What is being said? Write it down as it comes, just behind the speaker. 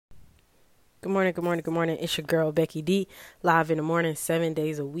Good morning, good morning, good morning. It's your girl Becky D, live in the morning, 7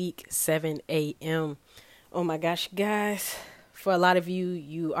 days a week, 7 a.m. Oh my gosh, guys! For a lot of you,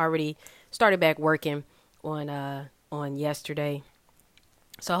 you already started back working on yesterday.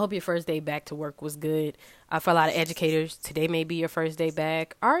 So I hope your first day back to work was good. For a lot of educators, today may be your first day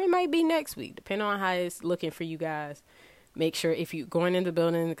back, or it might be next week, depending on how it's looking for you guys. Make sure if you're going in the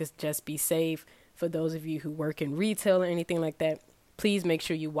building, just be safe. For those of you who work in retail or anything like that, please make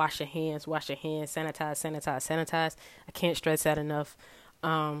sure you wash your hands, sanitize, sanitize, sanitize. I can't stress that enough.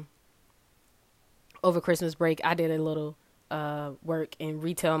 Um, Over Christmas break, I did a little work in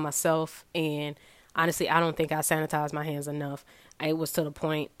retail myself, and honestly, I don't think I sanitized my hands enough. It was to the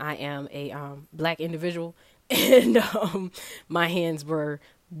point I am a black individual, and my hands were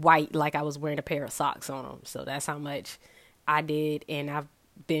white like I was wearing a pair of socks on them. So that's how much I did, and I've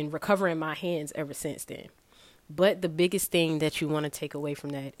been recovering my hands ever since then. But the biggest thing that you want to take away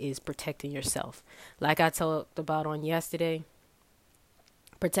from that is protecting yourself. Like I talked about on yesterday,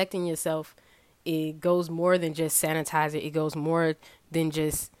 protecting yourself, it goes more than just sanitizer. It goes more than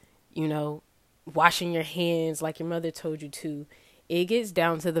just, you know, washing your hands like your mother told you to. It gets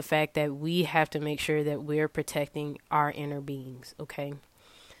down to the fact that we have to make sure that we're protecting our inner beings, okay?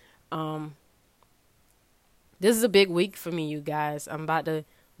 Um, this is a big week for me, you guys. I'm about to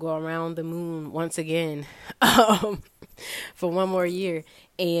go around the moon once again um, for one more year.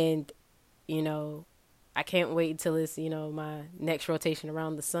 And, you know, I can't wait until it's, my next rotation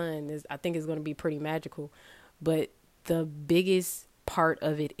around the sun. I think it's going to be pretty magical. But the biggest part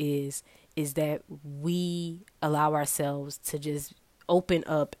of it is that we allow ourselves to just open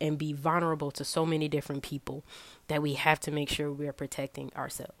up and be vulnerable to so many different people that we have to make sure we're protecting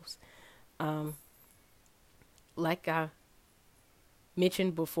ourselves. Um, like I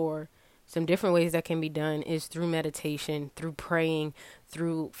mentioned before, some different ways that can be done is through meditation, through praying,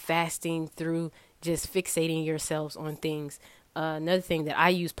 through fasting, through just fixating yourselves on things. Another thing that I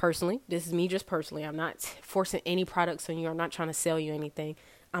use personally, this is me just personally, I'm not forcing any products on you. I'm not trying to sell you anything.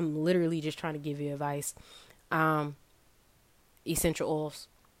 I'm literally just trying to give you advice. Essential oils.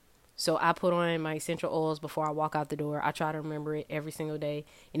 So I put on my essential oils before I walk out the door. I try to remember it every single day.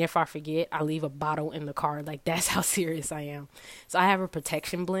 And if I forget, I leave a bottle in the car. Like, that's how serious I am. So I have a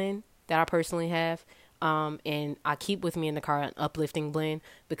protection blend that I personally have. And I keep with me in the car an uplifting blend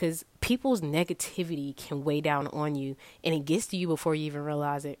because people's negativity can weigh down on you and it gets to you before you even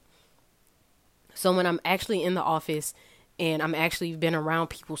realize it. So when I'm actually in the office and I'm actually been around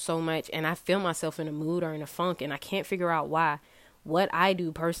people so much and I feel myself in a mood or in a funk and I can't figure out why, what I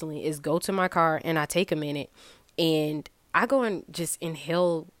do personally is go to my car and I take a minute and I go and just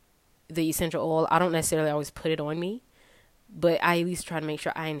inhale the essential oil. I don't necessarily always put it on me, but I at least try to make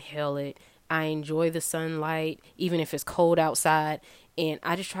sure I inhale it. I enjoy the sunlight, even if it's cold outside, and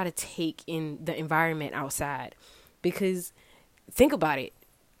I just try to take in the environment outside because think about it.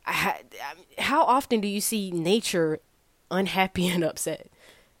 How often do you see nature unhappy and upset?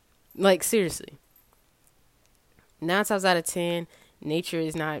 Like, seriously. 9 times out of 10, nature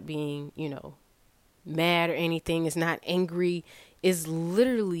is not being, mad or anything. It's not angry. It's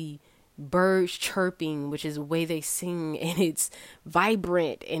literally birds chirping, which is the way they sing, and it's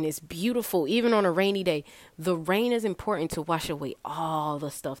vibrant and it's beautiful. Even on a rainy day, the rain is important to wash away all the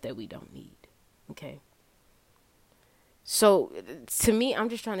stuff that we don't need. Okay. So to me, I'm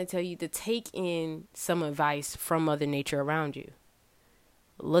just trying to tell you to take in some advice from Mother Nature around you.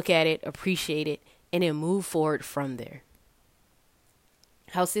 Look at it, appreciate it, and then move forward from there.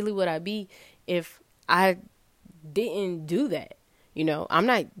 How silly would I be if I didn't do that? I'm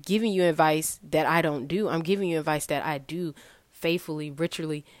not giving you advice that I don't do. I'm giving you advice that I do faithfully,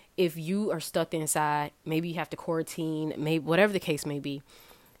 ritually. If you are stuck inside, maybe you have to quarantine, maybe whatever the case may be.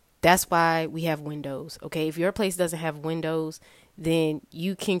 That's why we have windows. Okay. If your place doesn't have windows, then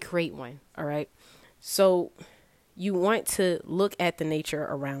you can create one. All right. So you want to look at the nature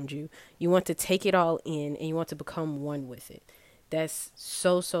around you. You want to take it all in and you want to become one with it. That's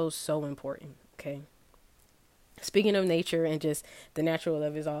so, so, so important. Okay. Speaking of nature and just the natural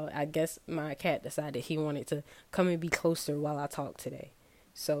love is all, I guess my cat decided he wanted to come and be closer while I talk today.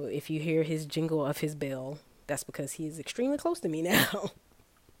 So if you hear his jingle of his bell, that's because he is extremely close to me now.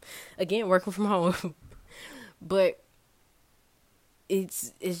 Again, working from home. But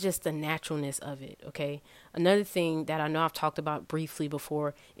it's just the naturalness of it, okay? Another thing that I know I've talked about briefly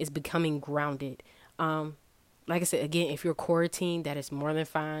before is becoming grounded. Like I said, again, if you're quarantined, that is more than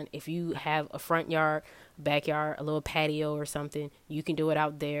fine. If you have a front yard, backyard, a little patio or something, you can do it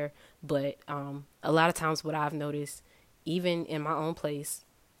out there. But a lot of times what I've noticed, even in my own place,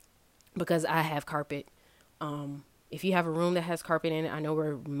 because I have carpet, If you have a room that has carpet in it, I know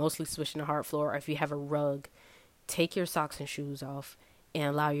we're mostly switching to hard floor, or if you have a rug, take your socks and shoes off and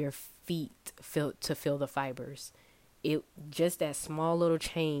allow your feet to feel the fibers. It just that small little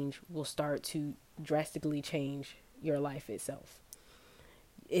change will start to drastically change your life itself.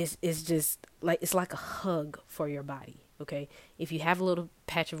 It's just like, it's like a hug for your body. Okay, if you have a little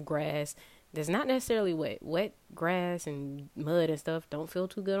patch of grass that's not necessarily wet grass and mud and stuff don't feel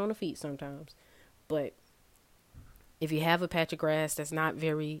too good on the feet sometimes, but if you have a patch of grass that's not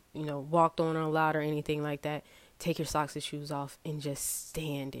very, walked on a lot or anything like that, take your socks and shoes off and just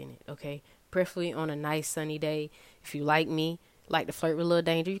stand in it, okay? Preferably on a nice sunny day. If you like me, like to flirt with a little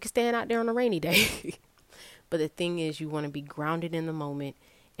danger, you can stand out there on a rainy day. But the thing is, you want to be grounded in the moment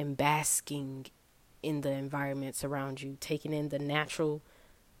and basking in the environments around you, taking in the naturalness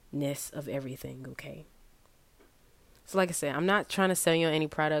of everything, okay? So like I said, I'm not trying to sell you any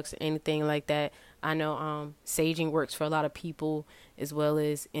products or anything like that. I know saging works for a lot of people, as well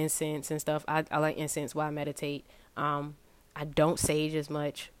as incense and stuff. I like incense while I meditate. I don't sage as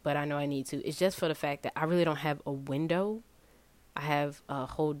much, but I know I need to. It's just for the fact that I really don't have a window. I have a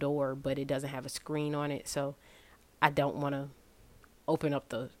whole door, but it doesn't have a screen on it. So I don't want to open up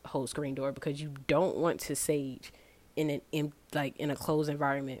the whole screen door, because you don't want to sage in a closed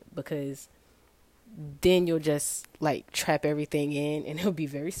environment, because then you'll just like trap everything in and it'll be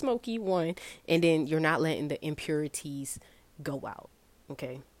very smoky, one, and then you're not letting the impurities go out.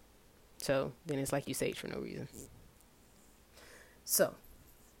 Okay, so then it's like you sage for no reason. So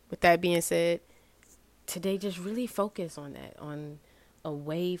with that being said, today just really focus on that, on a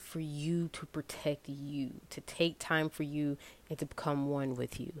way for you to protect you, to take time for you, and to become one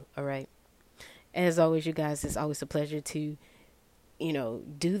with you. All right, as always, you guys, it's always a pleasure to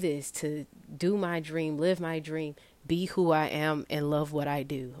do this, to do my dream, live my dream, be who I am, and love what I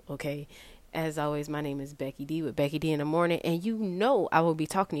do. Okay. As always, my name is Becky D with Becky D in the Morning, and I will be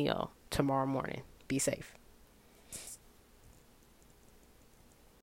talking to y'all tomorrow morning. Be safe.